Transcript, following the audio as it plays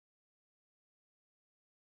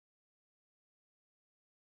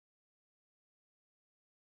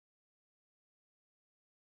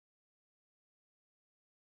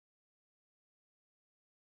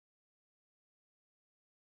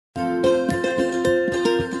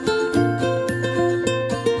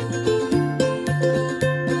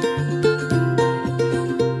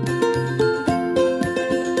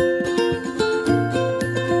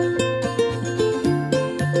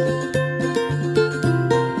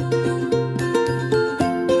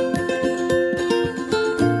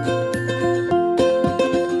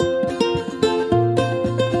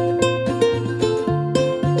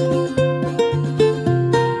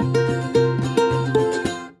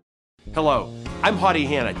I'm Haughty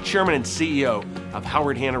Hanna, Chairman and CEO of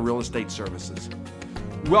Howard Hanna Real Estate Services.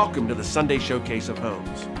 Welcome to the Sunday Showcase of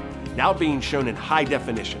Homes, now being shown in high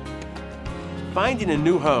definition. Finding a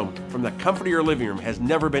new home from the comfort of your living room has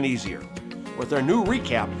never been easier, with our new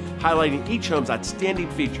recap highlighting each home's outstanding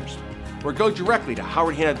features. Or go directly to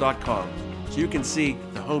howardhanna.com so you can see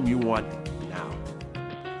the home you want now.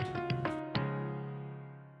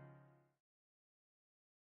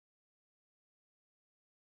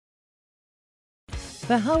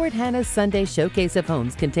 The Howard Hanna Sunday Showcase of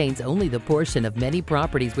Homes contains only the portion of many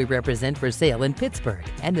properties we represent for sale in Pittsburgh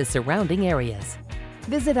and the surrounding areas.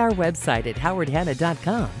 Visit our website at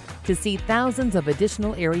howardhanna.com to see thousands of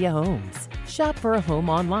additional area homes. Shop for a home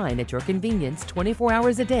online at your convenience 24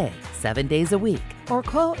 hours a day, 7 days a week, or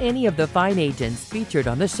call any of the fine agents featured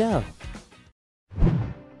on the show.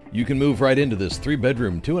 You can move right into this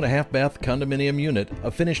 3-bedroom, 2.5-bath condominium unit,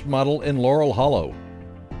 a finished model in Laurel Hollow.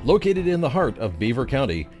 Located in the heart of Beaver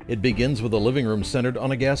County, it begins with a living room centered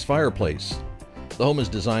on a gas fireplace. The home is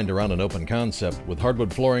designed around an open concept with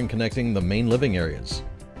hardwood flooring connecting the main living areas.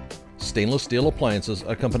 Stainless steel appliances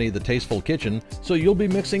accompany the tasteful kitchen, so you'll be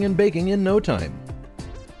mixing and baking in no time.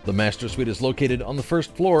 The master suite is located on the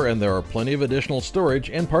first floor, and there are plenty of additional storage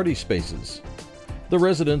and party spaces. The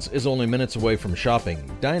residence is only minutes away from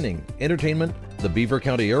shopping, dining, entertainment, the Beaver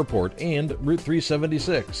County Airport, and Route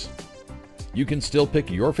 376. You can still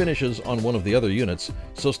pick your finishes on one of the other units,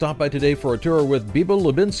 so stop by today for a tour with Biba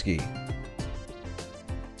Lubinsky.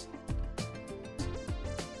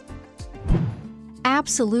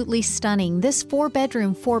 Absolutely stunning, this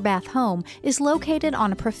 4-bedroom, 4-bath home is located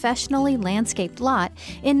on a professionally landscaped lot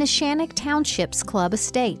in Neshannock Township's Club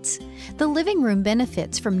Estates. The living room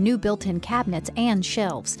benefits from new built-in cabinets and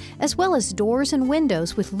shelves, as well as doors and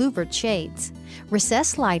windows with louvered shades.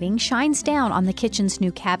 Recessed lighting shines down on the kitchen's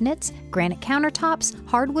new cabinets, granite countertops,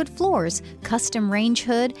 hardwood floors, custom range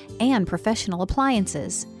hood, and professional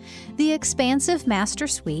appliances. The expansive master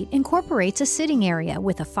suite incorporates a sitting area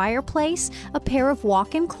with a fireplace, a pair of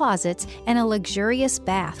walk-in closets, and a luxurious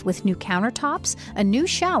bath with new countertops, a new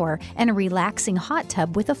shower, and a relaxing hot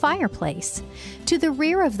tub with a fireplace. To the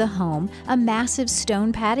rear of the home, a massive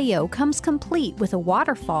stone patio comes complete with a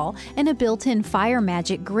waterfall and a built-in Fire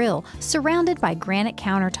Magic grill surrounded by granite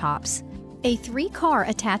countertops. A 3-car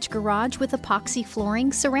attached garage with epoxy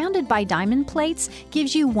flooring surrounded by diamond plates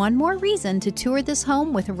gives you one more reason to tour this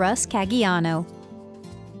home with Russ Caggiano.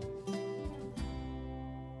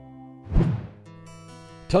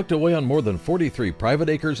 Tucked away on more than 43 private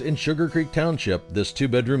acres in Sugar Creek Township, this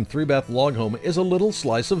 2-bedroom, 3-bath log home is a little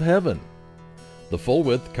slice of heaven. The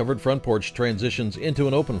full-width covered front porch transitions into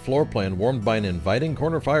an open floor plan warmed by an inviting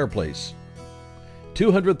corner fireplace.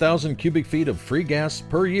 200,000 cubic feet of free gas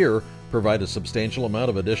per year provide a substantial amount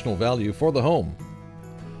of additional value for the home.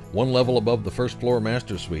 One level above the first floor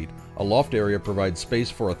master suite, a loft area provides space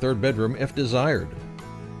for a 3rd bedroom if desired.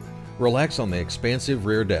 Relax on the expansive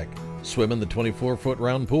rear deck, swim in the 24-foot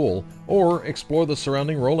round pool, or explore the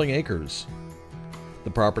surrounding rolling acres.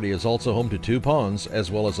 The property is also home to 2 ponds,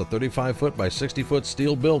 as well as a 35-foot by 60-foot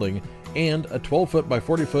steel building and a 12-foot by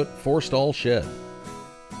 40-foot 4-stall shed.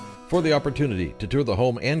 For the opportunity to tour the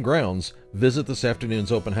home and grounds, visit this afternoon's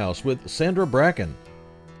open house with Sandra Bracken.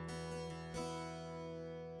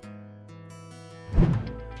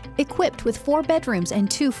 Equipped with 4 bedrooms and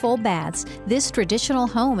 2 full baths, this traditional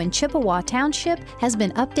home in Chippewa Township has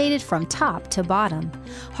been updated from top to bottom.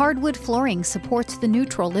 Hardwood flooring supports the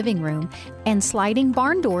neutral living room, and sliding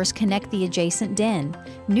barn doors connect the adjacent den.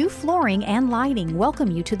 New flooring and lighting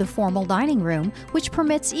welcome you to the formal dining room, which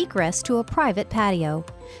permits egress to a private patio.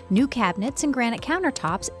 New cabinets and granite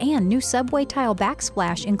countertops and new subway tile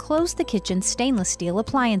backsplash enclose the kitchen's stainless steel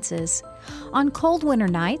appliances. On cold winter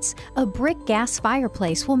nights, a brick gas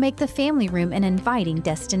fireplace will make the family room an inviting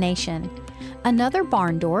destination. Another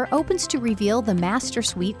barn door opens to reveal the master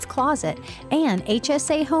suite's closet, and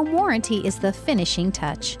HSA home warranty is the finishing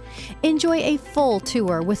touch. Enjoy a full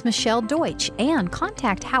tour with Michelle Deutsch and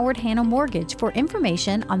contact Howard Hanna Mortgage for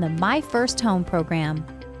information on the My First Home program.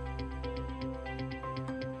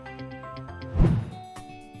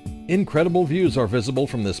 Incredible views are visible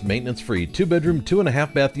from this maintenance-free 2-bedroom,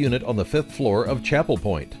 2.5-bath unit on the 5th floor of Chapel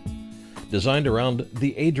Point. Designed around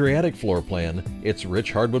the Adriatic floor plan, its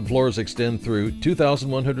rich hardwood floors extend through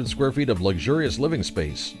 2,100 square feet of luxurious living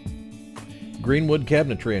space. Greenwood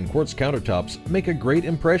cabinetry and quartz countertops make a great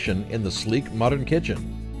impression in the sleek modern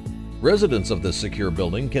kitchen. Residents of this secure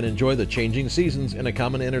building can enjoy the changing seasons in a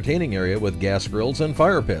common entertaining area with gas grills and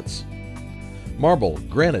fire pits. Marble,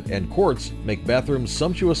 granite, and quartz make bathrooms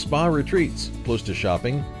sumptuous spa retreats close to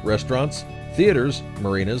shopping, restaurants, theaters,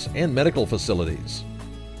 marinas, and medical facilities.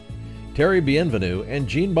 Terry Bienvenu and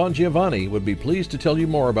Jean Bongiovanni would be pleased to tell you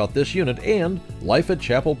more about this unit and life at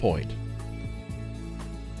Chapel Point.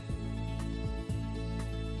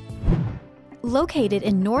 Located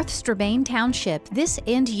in North Strabane Township, this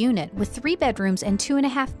end unit with 3 bedrooms and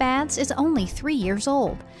 2.5 baths is only 3 years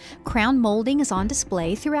old. Crown molding is on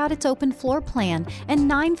display throughout its open floor plan, and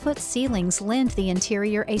 9-foot ceilings lend the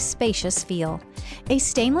interior a spacious feel. A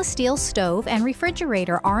stainless steel stove and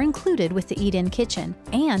refrigerator are included with the eat-in kitchen,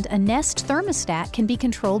 and a Nest thermostat can be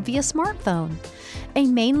controlled via smartphone. A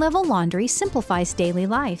main-level laundry simplifies daily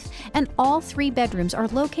life, and all 3 bedrooms are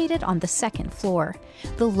located on the 2nd floor.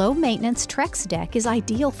 The low-maintenance Trex deck is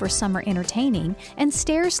ideal for summer entertaining, and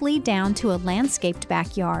stairs lead down to a landscaped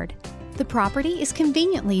backyard. The property is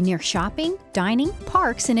conveniently near shopping, dining,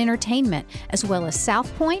 parks, and entertainment, as well as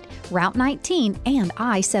South Point, Route 19, and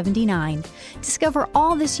I-79. Discover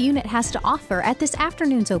all this unit has to offer at this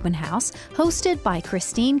afternoon's open house, hosted by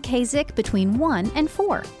Christine Kazik between 1 and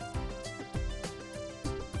 4.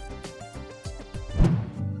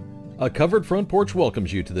 A covered front porch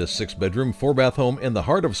welcomes you to this 6-bedroom, 4-bath home in the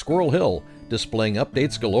heart of Squirrel Hill, displaying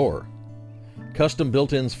updates galore. Custom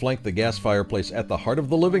built-ins flank the gas fireplace at the heart of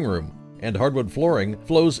the living room, and hardwood flooring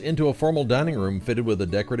flows into a formal dining room fitted with a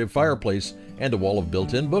decorative fireplace and a wall of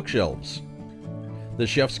built-in bookshelves. The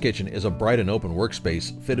chef's kitchen is a bright and open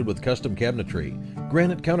workspace fitted with custom cabinetry,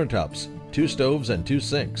 granite countertops, 2 stoves, and 2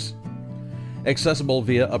 sinks. Accessible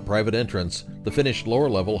via a private entrance, the finished lower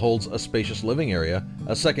level holds a spacious living area,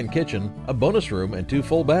 a second kitchen, a bonus room, and 2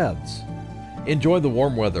 full baths. Enjoy the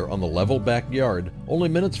warm weather on the level backyard, only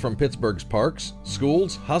minutes from Pittsburgh's parks,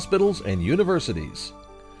 schools, hospitals, and universities.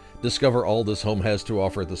 Discover all this home has to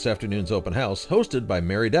offer at this afternoon's open house, hosted by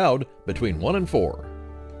Mary Dowd between 1 and 4.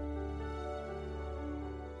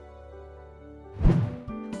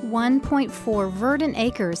 1.4 verdant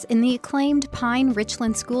acres in the acclaimed Pine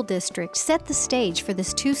Richland School District set the stage for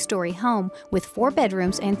this 2-story home with 4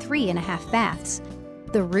 bedrooms and 3.5 baths.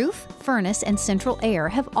 The roof, furnace, and central air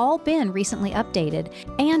have all been recently updated,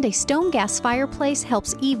 and a stone gas fireplace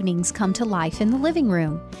helps evenings come to life in the living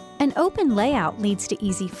room. An open layout leads to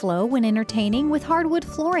easy flow when entertaining, with hardwood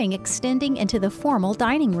flooring extending into the formal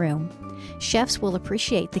dining room. Chefs will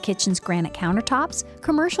appreciate the kitchen's granite countertops,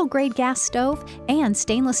 commercial-grade gas stove, and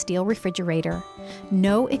stainless steel refrigerator.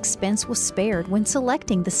 No expense was spared when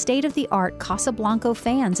selecting the state-of-the-art Casablanca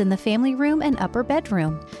fans in the family room and upper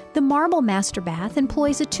bedroom. The marble master bath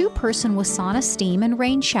employs a 2-person Wasana steam and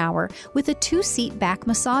rain shower with a 2-seat back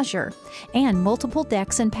massager, and multiple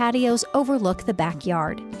decks and patios overlook the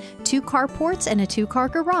backyard. 2 carports and a 2-car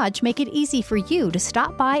garage make it easy for you to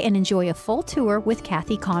stop by and enjoy a full tour with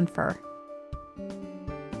Kathy Confer.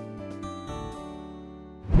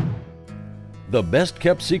 The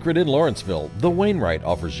best-kept secret in Lawrenceville, the Wainwright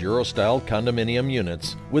offers Euro-style condominium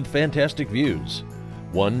units with fantastic views.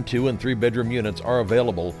 1, 2, and 3-bedroom units are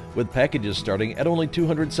available with packages starting at only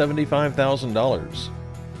 $275,000.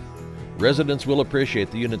 Residents will appreciate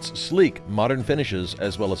the unit's sleek, modern finishes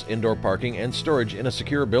as well as indoor parking and storage in a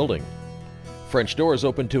secure building. French doors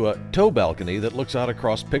open to a tow balcony that looks out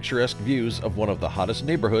across picturesque views of one of the hottest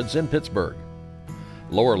neighborhoods in Pittsburgh.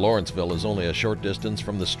 Lower Lawrenceville is only a short distance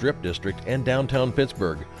from the Strip District and downtown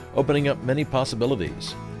Pittsburgh, opening up many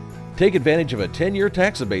possibilities. Take advantage of a 10-year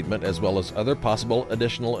tax abatement as well as other possible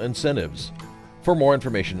additional incentives. For more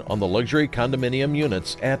information on the luxury condominium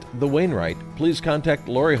units at the Wainwright, please contact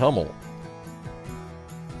Lori Hummel.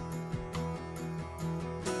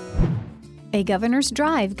 A Governor's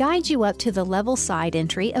Drive guides you up to the level side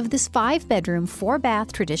entry of this 5-bedroom,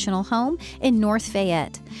 4-bath traditional home in North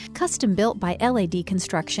Fayette. Custom built by LAD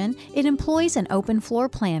Construction, it employs an open floor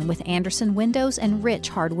plan with Anderson windows and rich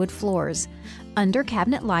hardwood floors. Under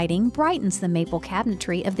cabinet lighting brightens the maple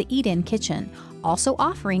cabinetry of the eat-in kitchen, also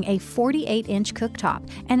offering a 48-inch cooktop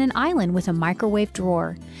and an island with a microwave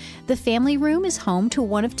drawer. The family room is home to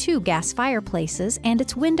one of 2 gas fireplaces, and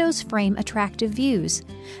its windows frame attractive views.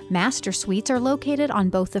 Master suites are located on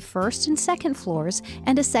both the 1st and 2nd floors,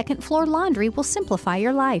 and a 2nd-floor laundry will simplify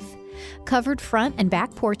your life. Covered front and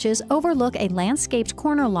back porches overlook a landscaped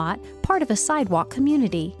corner lot, part of a sidewalk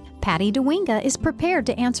community. Patty DeWinga is prepared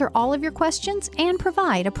to answer all of your questions and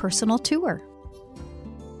provide a personal tour.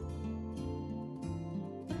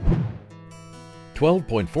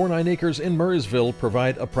 12.49 acres in Murraysville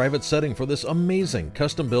provide a private setting for this amazing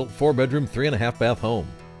custom-built 4-bedroom, 3.5-bath home.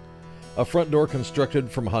 A front door constructed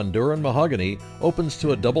from Honduran mahogany opens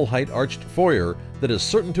to a double-height arched foyer that is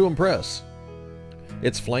certain to impress.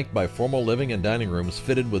 It's flanked by formal living and dining rooms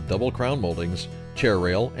fitted with double crown moldings, chair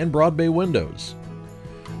rail, and broad bay windows.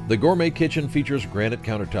 The gourmet kitchen features granite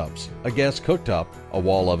countertops, a gas cooktop, a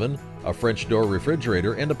wall oven, a French door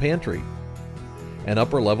refrigerator, and a pantry. An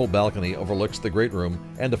upper-level balcony overlooks the great room,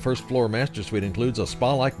 and a first-floor master suite includes a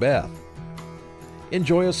spa-like bath.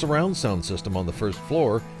 Enjoy a surround sound system on the first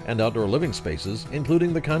floor and outdoor living spaces,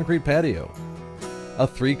 including the concrete patio. A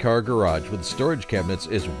 3-car garage with storage cabinets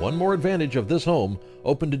is one more advantage of this home,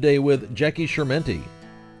 open today with Jackie Schermenti.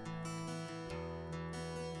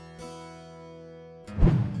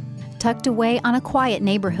 Tucked away on a quiet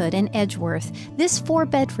neighborhood in Edgeworth, this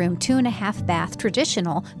 4-bedroom, 2.5-bath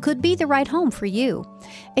traditional could be the right home for you.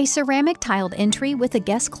 A ceramic tiled entry with a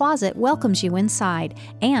guest closet welcomes you inside,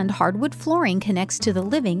 and hardwood flooring connects to the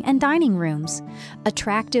living and dining rooms.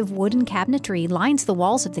 Attractive wooden cabinetry lines the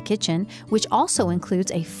walls of the kitchen, which also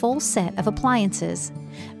includes a full set of appliances.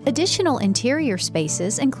 Additional interior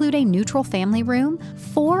spaces include a neutral family room,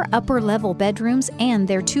 4 upper-level bedrooms, and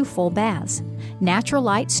their 2 full baths. Natural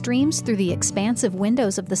light streams through the expansive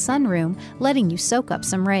windows of the sunroom, letting you soak up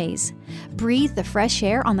some rays. Breathe the fresh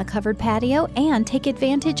air on the covered patio and take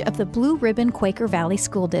advantage of the Blue Ribbon Quaker Valley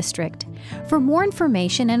School District. For more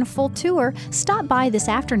information and a full tour, stop by this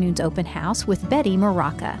afternoon's open house with Betty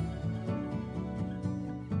Maraca.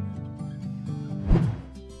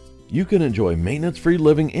 You can enjoy maintenance-free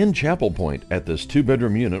living in Chapel Point at this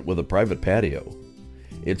 2-bedroom unit with a private patio.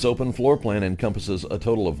 Its open floor plan encompasses a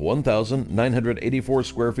total of 1,984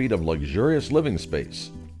 square feet of luxurious living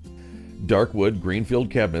space. Dark wood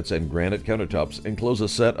Greenfield cabinets and granite countertops enclose a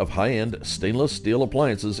set of high-end stainless steel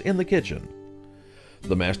appliances in the kitchen.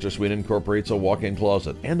 The master suite incorporates a walk-in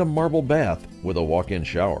closet and a marble bath with a walk-in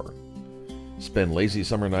shower. Spend lazy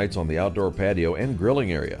summer nights on the outdoor patio and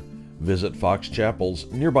grilling area. Visit Fox Chapel's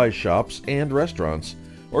nearby shops and restaurants,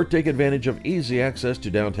 or take advantage of easy access to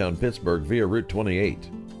downtown Pittsburgh via Route 28.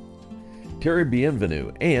 Terry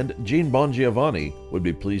Bienvenu and Jean Bongiovanni would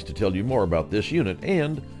be pleased to tell you more about this unit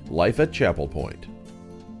and life at Chapel Point.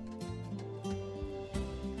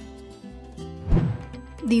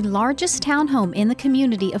 The largest townhome in the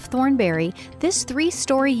community of Thornberry, this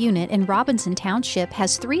 3-story unit in Robinson Township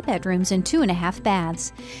has 3 bedrooms and 2.5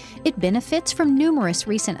 baths. It benefits from numerous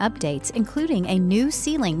recent updates, including a new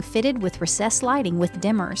ceiling fitted with recessed lighting with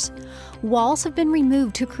dimmers. Walls have been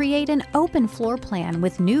removed to create an open floor plan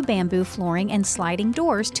with new bamboo flooring and sliding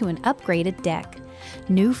doors to an upgraded deck.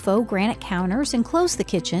 New faux granite counters enclose the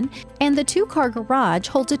kitchen, and the 2-car garage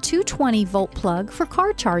holds a 220-volt plug for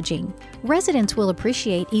car charging. Residents will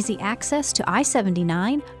appreciate easy access to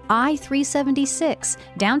I-79, I-376,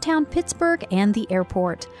 downtown Pittsburgh, and the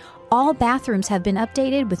airport. All bathrooms have been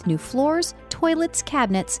updated with new floors, toilets,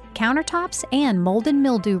 cabinets, countertops, and mold and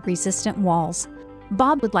mildew-resistant walls.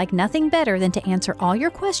 Bob would like nothing better than to answer all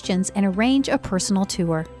your questions and arrange a personal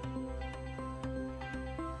tour.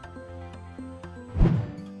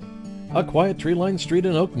 A quiet tree-lined street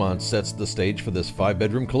in Oakmont sets the stage for this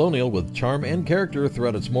 5-bedroom colonial with charm and character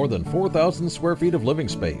throughout its more than 4,000 square feet of living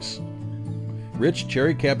space. Rich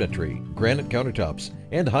cherry cabinetry, granite countertops,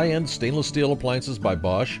 and high-end stainless steel appliances by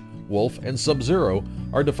Bosch, Wolf, and Sub-Zero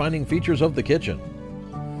are defining features of the kitchen.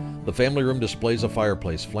 The family room displays a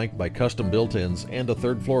fireplace flanked by custom built-ins, and a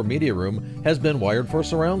 3rd-floor media room has been wired for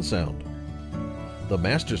surround sound. The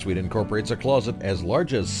master suite incorporates a closet as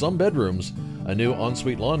large as some bedrooms, a new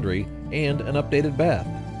ensuite laundry, and an updated bath.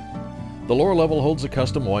 The lower level holds a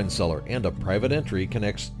custom wine cellar, and a private entry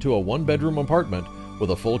connects to a 1-bedroom apartment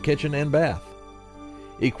with a full kitchen and bath.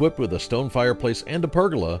 Equipped with a stone fireplace and a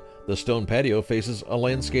pergola, the stone patio faces a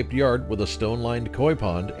landscaped yard with a stone-lined koi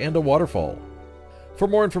pond and a waterfall. For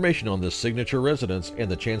more information on this signature residence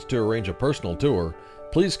and the chance to arrange a personal tour,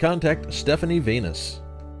 please contact Stephanie Venus.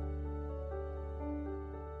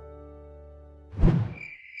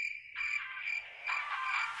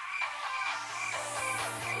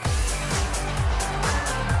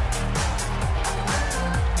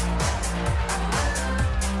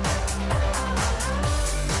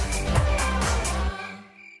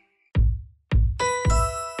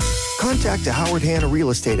 Contact a Howard Hanna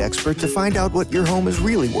real estate expert to find out what your home is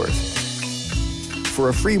really worth. For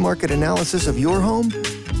a free market analysis of your home,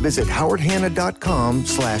 visit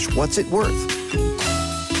howardhanna.com/whatsitworth.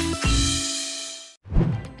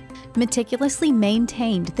 Meticulously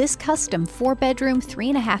maintained, this custom 4-bedroom,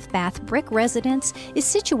 3.5-bath brick residence is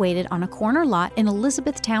situated on a corner lot in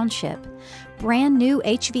Elizabeth Township. Brand new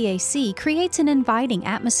HVAC creates an inviting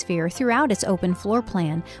atmosphere throughout its open floor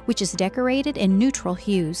plan, which is decorated in neutral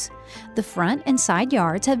hues. The front and side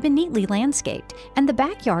yards have been neatly landscaped, and the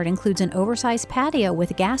backyard includes an oversized patio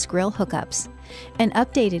with gas grill hookups. An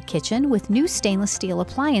updated kitchen with new stainless steel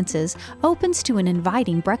appliances opens to an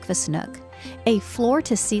inviting breakfast nook. A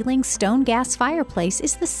floor-to-ceiling stone gas fireplace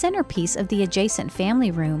is the centerpiece of the adjacent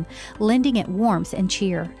family room, lending it warmth and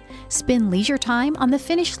cheer. Spend leisure time on the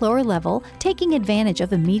finished lower level, taking advantage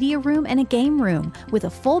of a media room and a game room with a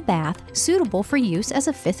full bath suitable for use as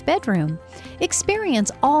a fifth bedroom.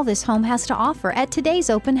 Experience all this home has to offer at today's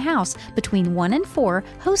open house between 1 and 4,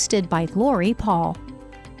 hosted by Lori Paul.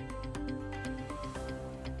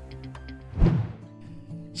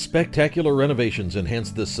 Spectacular renovations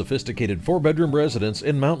enhance this sophisticated 4-bedroom residence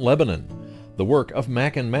in Mount Lebanon, the work of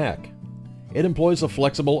Mack & Mack. It employs a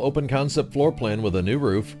flexible open-concept floor plan with a new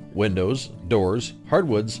roof, windows, doors,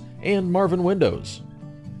 hardwoods, and Marvin windows.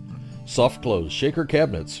 Soft close shaker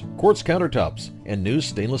cabinets, quartz countertops, and new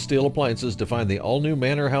stainless steel appliances define the all-new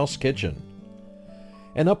Manor House kitchen.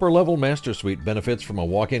 An upper-level master suite benefits from a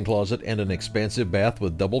walk-in closet and an expansive bath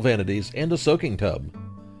with double vanities and a soaking tub.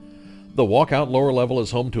 The walkout lower level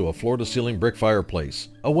is home to a floor-to-ceiling brick fireplace,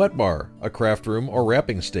 a wet bar, a craft room or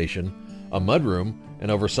wrapping station, a mudroom, an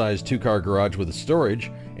oversized 2-car garage with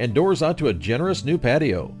storage, and doors out to a generous new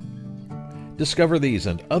patio. Discover these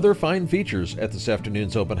and other fine features at this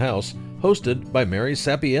afternoon's open house, hosted by Mary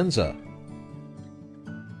Sapienza.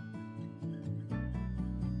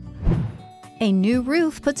 A new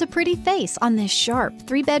roof puts a pretty face on this sharp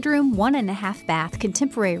 3-bedroom, 1.5 bath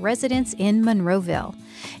contemporary residence in Monroeville.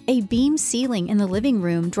 A beam ceiling in the living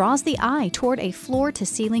room draws the eye toward a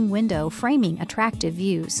floor-to-ceiling window framing attractive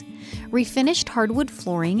views. Refinished hardwood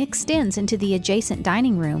flooring extends into the adjacent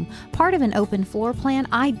dining room, part of an open floor plan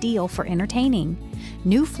ideal for entertaining.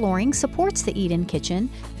 New flooring supports the eat-in kitchen,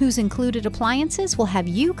 whose included appliances will have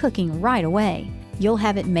you cooking right away. You'll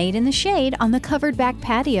have it made in the shade on the covered back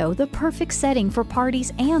patio, the perfect setting for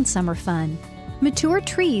parties and summer fun. Mature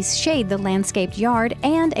trees shade the landscaped yard,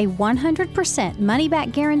 and a 100%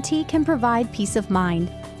 money-back guarantee can provide peace of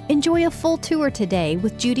mind. Enjoy a full tour today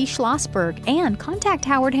with Judy Schlossberg, and contact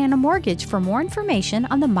Howard Hanna Mortgage for more information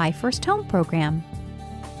on the My First Home program.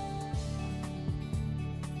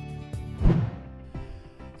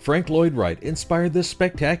 Frank Lloyd Wright inspired this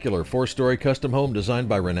spectacular 4-story custom home designed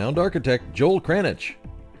by renowned architect Joel Kranich.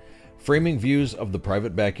 Framing views of the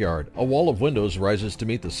private backyard, a wall of windows rises to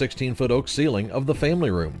meet the 16-foot oak ceiling of the family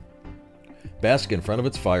room. Bask in front of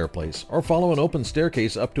its fireplace or follow an open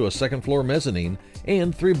staircase up to a second-floor mezzanine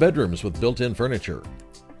and 3 bedrooms with built-in furniture.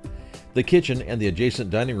 The kitchen and the adjacent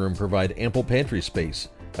dining room provide ample pantry space,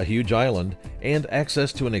 a huge island, and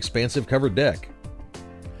access to an expansive covered deck.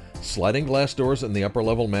 Sliding glass doors in the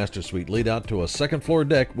upper-level master suite lead out to a second-floor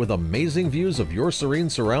deck with amazing views of your serene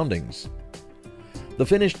surroundings. The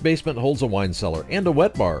finished basement holds a wine cellar and a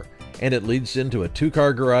wet bar, and it leads into a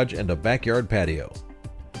 2-car garage and a backyard patio.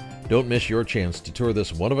 Don't miss your chance to tour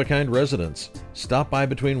this one-of-a-kind residence. Stop by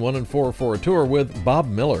between 1 and 4 for a tour with Bob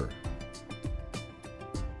Miller.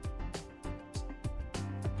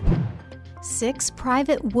 6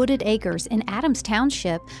 private wooded acres in Adams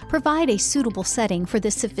Township provide a suitable setting for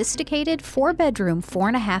this sophisticated 4-bedroom,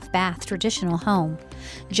 4.5 bath traditional home.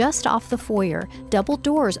 Just off the foyer, double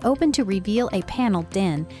doors open to reveal a paneled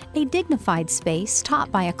den, a dignified space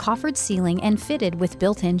topped by a coffered ceiling and fitted with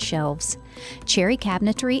built-in shelves. Cherry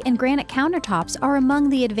cabinetry and granite countertops are among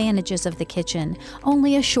the advantages of the kitchen,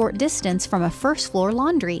 only a short distance from a first-floor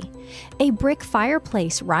laundry. A brick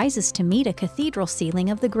fireplace rises to meet a cathedral ceiling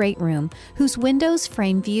of the great room, whose windows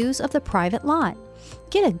frame views of the private lot.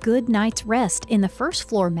 Get a good night's rest in the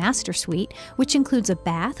first-floor master suite, which includes a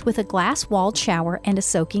bath with a glass-walled shower and a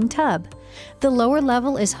soaking tub. The lower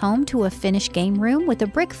level is home to a finished game room with a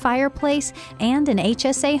brick fireplace, and an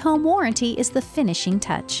HSA home warranty is the finishing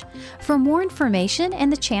touch. For more information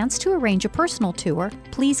and the chance to arrange a personal tour,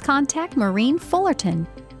 please contact Maureen Fullerton.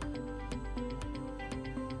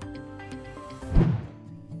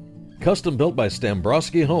 Custom built by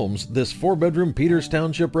Stambrowski Homes, this 4-bedroom Peters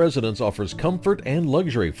Township residence offers comfort and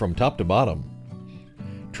luxury from top to bottom.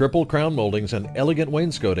 Triple crown moldings and elegant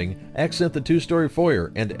wainscoting accent the 2-story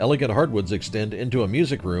foyer, and elegant hardwoods extend into a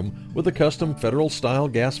music room with a custom Federal-style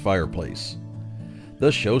gas fireplace.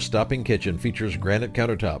 The show-stopping kitchen features granite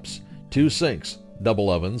countertops, 2 sinks, double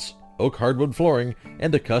ovens, oak hardwood flooring,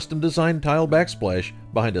 and a custom-designed tile backsplash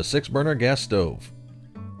behind a 6-burner gas stove.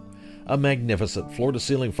 A magnificent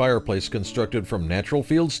floor-to-ceiling fireplace constructed from natural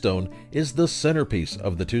field stone is the centerpiece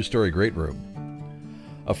of the 2-story great room.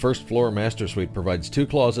 A first-floor master suite provides 2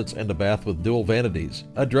 closets and a bath with dual vanities,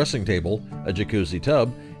 a dressing table, a jacuzzi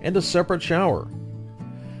tub, and a separate shower.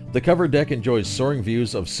 The covered deck enjoys soaring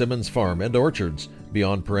views of Simmons Farm and orchards,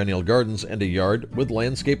 beyond perennial gardens and a yard with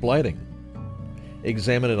landscape lighting.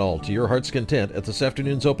 Examine it all to your heart's content at this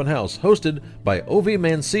afternoon's open house, hosted by Ovi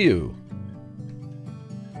Manciu.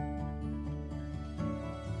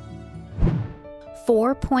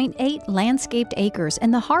 4.8 landscaped acres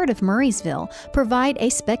in the heart of Murraysville provide a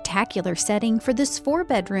spectacular setting for this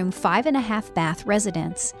 4-bedroom, 5.5-bath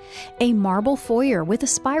residence. A marble foyer with a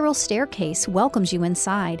spiral staircase welcomes you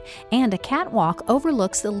inside, and a catwalk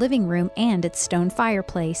overlooks the living room and its stone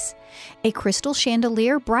fireplace. A crystal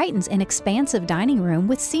chandelier brightens an expansive dining room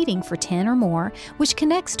with seating for 10 or more, which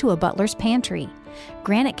connects to a butler's pantry.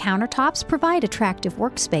 Granite countertops provide attractive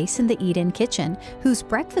workspace in the eat-in kitchen, whose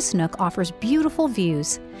breakfast nook offers beautiful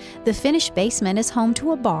views. The finished basement is home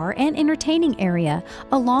to a bar and entertaining area,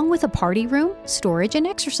 along with a party room, storage and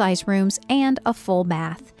exercise rooms, and a full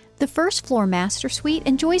bath. The first floor master suite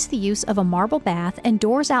enjoys the use of a marble bath and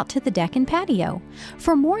doors out to the deck and patio.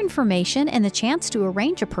 For more information and the chance to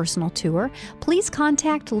arrange a personal tour, please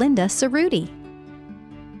contact Linda Cerruti.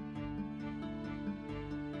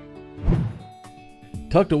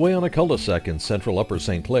 Tucked away on a cul-de-sac in central Upper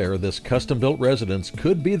St. Clair, this custom-built residence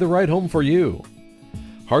could be the right home for you.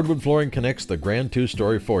 Hardwood flooring connects the grand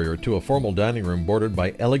 2-story foyer to a formal dining room bordered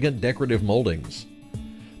by elegant decorative moldings.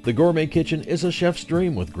 The gourmet kitchen is a chef's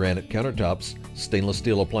dream with granite countertops, stainless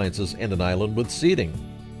steel appliances, and an island with seating.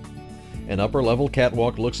 An upper-level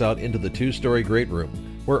catwalk looks out into the 2-story great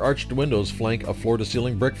room, where arched windows flank a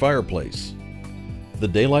floor-to-ceiling brick fireplace. The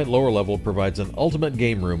daylight lower level provides an ultimate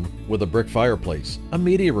game room with a brick fireplace, a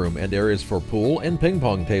media room, and areas for pool and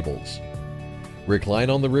ping-pong tables. Recline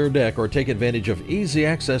on the rear deck or take advantage of easy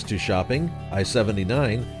access to shopping,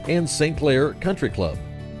 I-79, and St. Clair Country Club.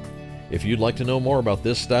 If you'd like to know more about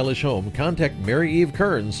this stylish home, contact Mary Eve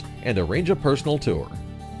Kearns and arrange a personal tour.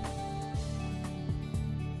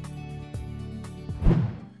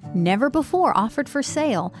 Never before offered for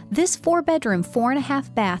sale, this 4-bedroom,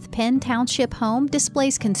 4.5-bath Penn Township home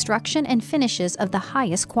displays construction and finishes of the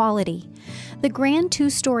highest quality. The grand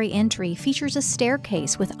 2-story entry features a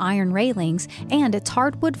staircase with iron railings, and its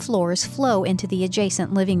hardwood floors flow into the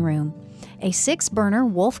adjacent living room. A 6-burner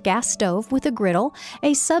Wolf gas stove with a griddle,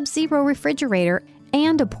 a Sub-Zero refrigerator,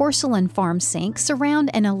 and a porcelain farm sink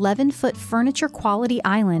surround an 11-foot furniture-quality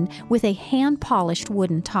island with a hand-polished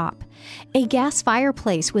wooden top. A gas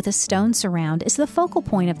fireplace with a stone surround is the focal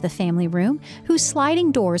point of the family room, whose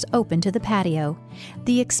sliding doors open to the patio.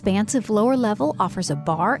 The expansive lower level offers a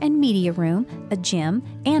bar and media room, a gym,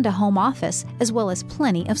 and a home office, as well as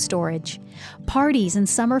plenty of storage. Parties and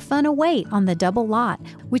summer fun await on the double lot,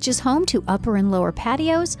 which is home to upper and lower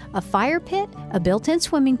patios, a fire pit, a built-in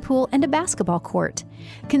swimming pool, and a basketball court.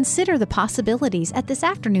 Consider the possibilities at this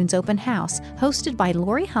afternoon's open house, hosted by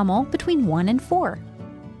Lori Hummel between 1 and 4.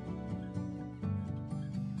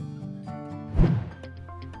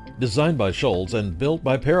 Designed by Scholl's and built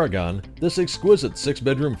by Paragon, this exquisite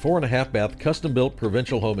 6-bedroom, 4.5-bath custom-built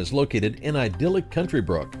provincial home is located in idyllic Country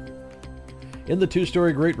Brook. In the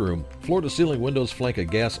 2-story great room, floor-to-ceiling windows flank a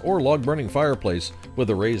gas or log-burning fireplace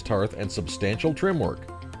with a raised hearth and substantial trim work.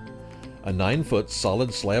 A 9-foot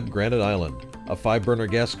solid slab granite island, a 5-burner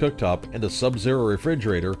gas cooktop, and a Sub-Zero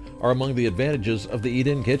refrigerator are among the advantages of the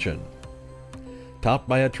eat-in kitchen. Topped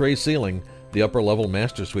by a tray ceiling, the upper-level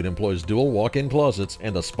master suite employs dual walk-in closets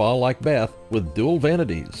and a spa-like bath with dual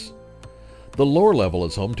vanities. The lower level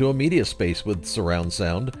is home to a media space with surround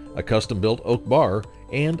sound, a custom-built oak bar,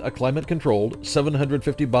 and a climate-controlled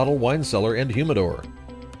 750-bottle wine cellar and humidor.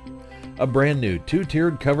 A brand-new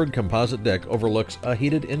 2-tiered covered composite deck overlooks a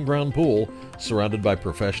heated in-ground pool surrounded by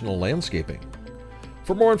professional landscaping.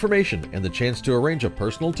 For more information and the chance to arrange a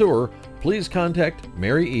personal tour, please contact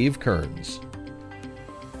Mary Eve Kearns.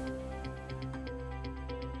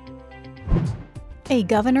 A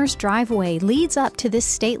governor's driveway leads up to this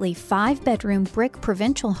stately 5-bedroom brick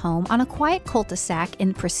provincial home on a quiet cul-de-sac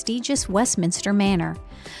in prestigious Westminster Manor.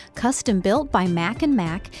 Custom built by Mack &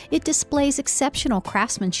 Mack, it displays exceptional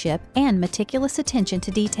craftsmanship and meticulous attention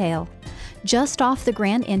to detail. Just off the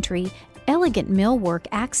grand entry, elegant millwork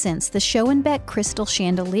accents the Schoenbeck crystal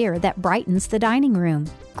chandelier that brightens the dining room.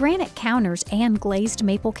 Granite counters and glazed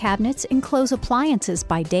maple cabinets enclose appliances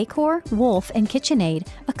by Decor, Wolf, and KitchenAid,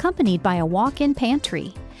 accompanied by a walk-in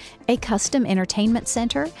pantry. A custom entertainment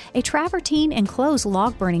center, a travertine enclosed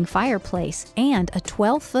log-burning fireplace, and a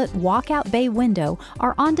 12-foot walkout bay window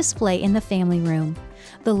are on display in the family room.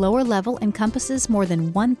 The lower level encompasses more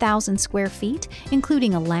than 1,000 square feet,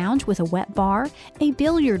 including a lounge with a wet bar, a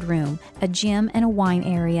billiard room, a gym, and a wine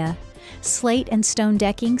area. Slate and stone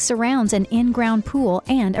decking surrounds an in-ground pool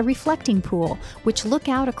and a reflecting pool, which look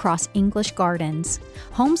out across English gardens.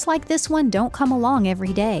 Homes like this one don't come along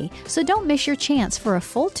every day, so don't miss your chance for a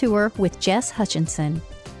full tour with Jess Hutchinson.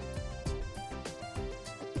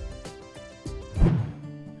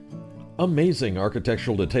 Amazing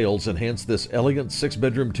architectural details enhance this elegant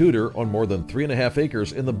 6-bedroom Tudor on more than 3.5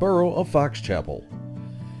 acres in the borough of Fox Chapel.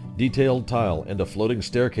 Detailed tile and a floating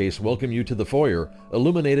staircase welcome you to the foyer,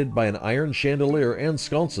 illuminated by an iron chandelier and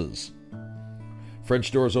sconces.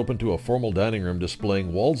 French doors open to a formal dining room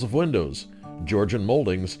displaying walls of windows, Georgian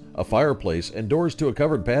moldings, a fireplace, and doors to a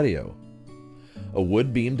covered patio. A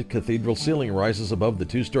wood-beamed cathedral ceiling rises above the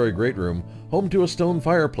 2-story great room, home to a stone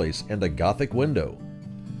fireplace and a Gothic window.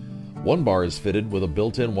 One bar is fitted with a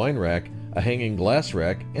built-in wine rack, a hanging glass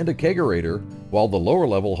rack, and a kegerator, while the lower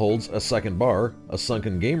level holds a second bar, a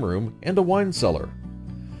sunken game room, and a wine cellar.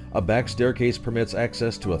 A back staircase permits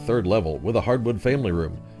access to a 3rd level with a hardwood family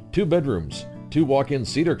room, 2 bedrooms, 2 walk-in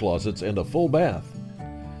cedar closets, and a full bath.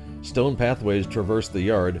 Stone pathways traverse the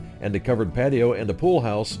yard, and a covered patio and a pool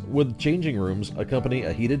house with changing rooms accompany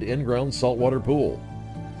a heated in-ground saltwater pool.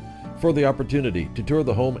 For the opportunity to tour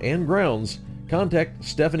the home and grounds, contact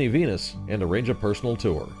Stephanie Venus and arrange a personal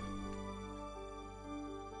tour.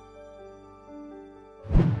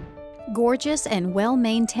 Gorgeous and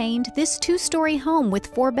well-maintained, this 2-story home with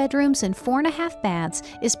 4 bedrooms and 4.5 baths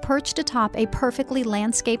is perched atop a perfectly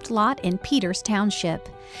landscaped lot in Peters Township.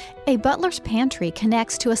 A butler's pantry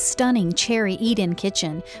connects to a stunning cherry eat-in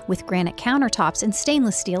kitchen with granite countertops and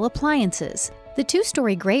stainless steel appliances. The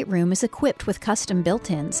 2-story great room is equipped with custom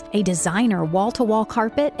built-ins, a designer wall-to-wall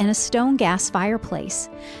carpet, and a stone gas fireplace.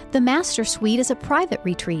 The master suite is a private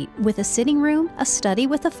retreat with a sitting room, a study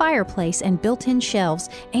with a fireplace and built-in shelves,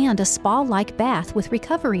 and a spa-like bath with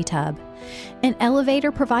recovery tub. An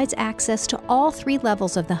elevator provides access to all 3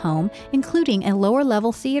 levels of the home, including a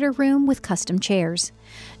lower-level theater room with custom chairs.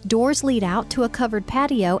 Doors lead out to a covered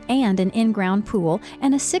patio and an in-ground pool,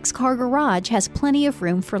 and a 6-car garage has plenty of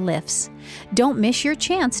room for lifts. Don't miss your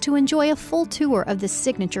chance to enjoy a full tour of this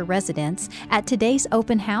signature residence at today's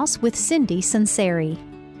open house with Cindy Sunseri.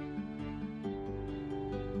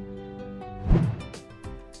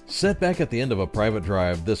 Set back at the end of a private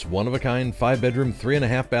drive, this one-of-a-kind 5-bedroom,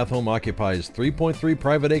 3.5-bath home occupies 3.3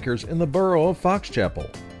 private acres in the borough of Fox Chapel.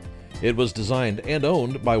 It was designed and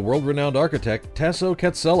owned by world-renowned architect Tasso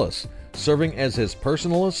Katselis, serving as his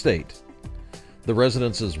personal estate. The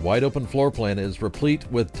residence's wide-open floor plan is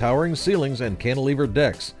replete with towering ceilings and cantilevered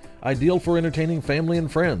decks, ideal for entertaining family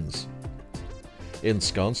and friends.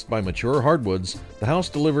 Ensconced by mature hardwoods, the house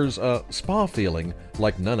delivers a spa feeling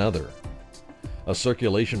like none other. A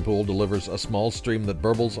circulation pool delivers a small stream that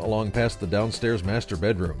burbles along past the downstairs master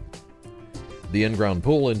bedroom. The in-ground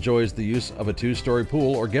pool enjoys the use of a 2-story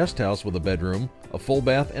pool or guest house with a bedroom, a full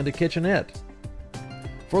bath, and a kitchenette.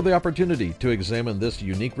 For the opportunity to examine this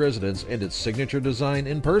unique residence and its signature design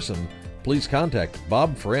in person, please contact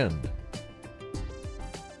Bob Friend.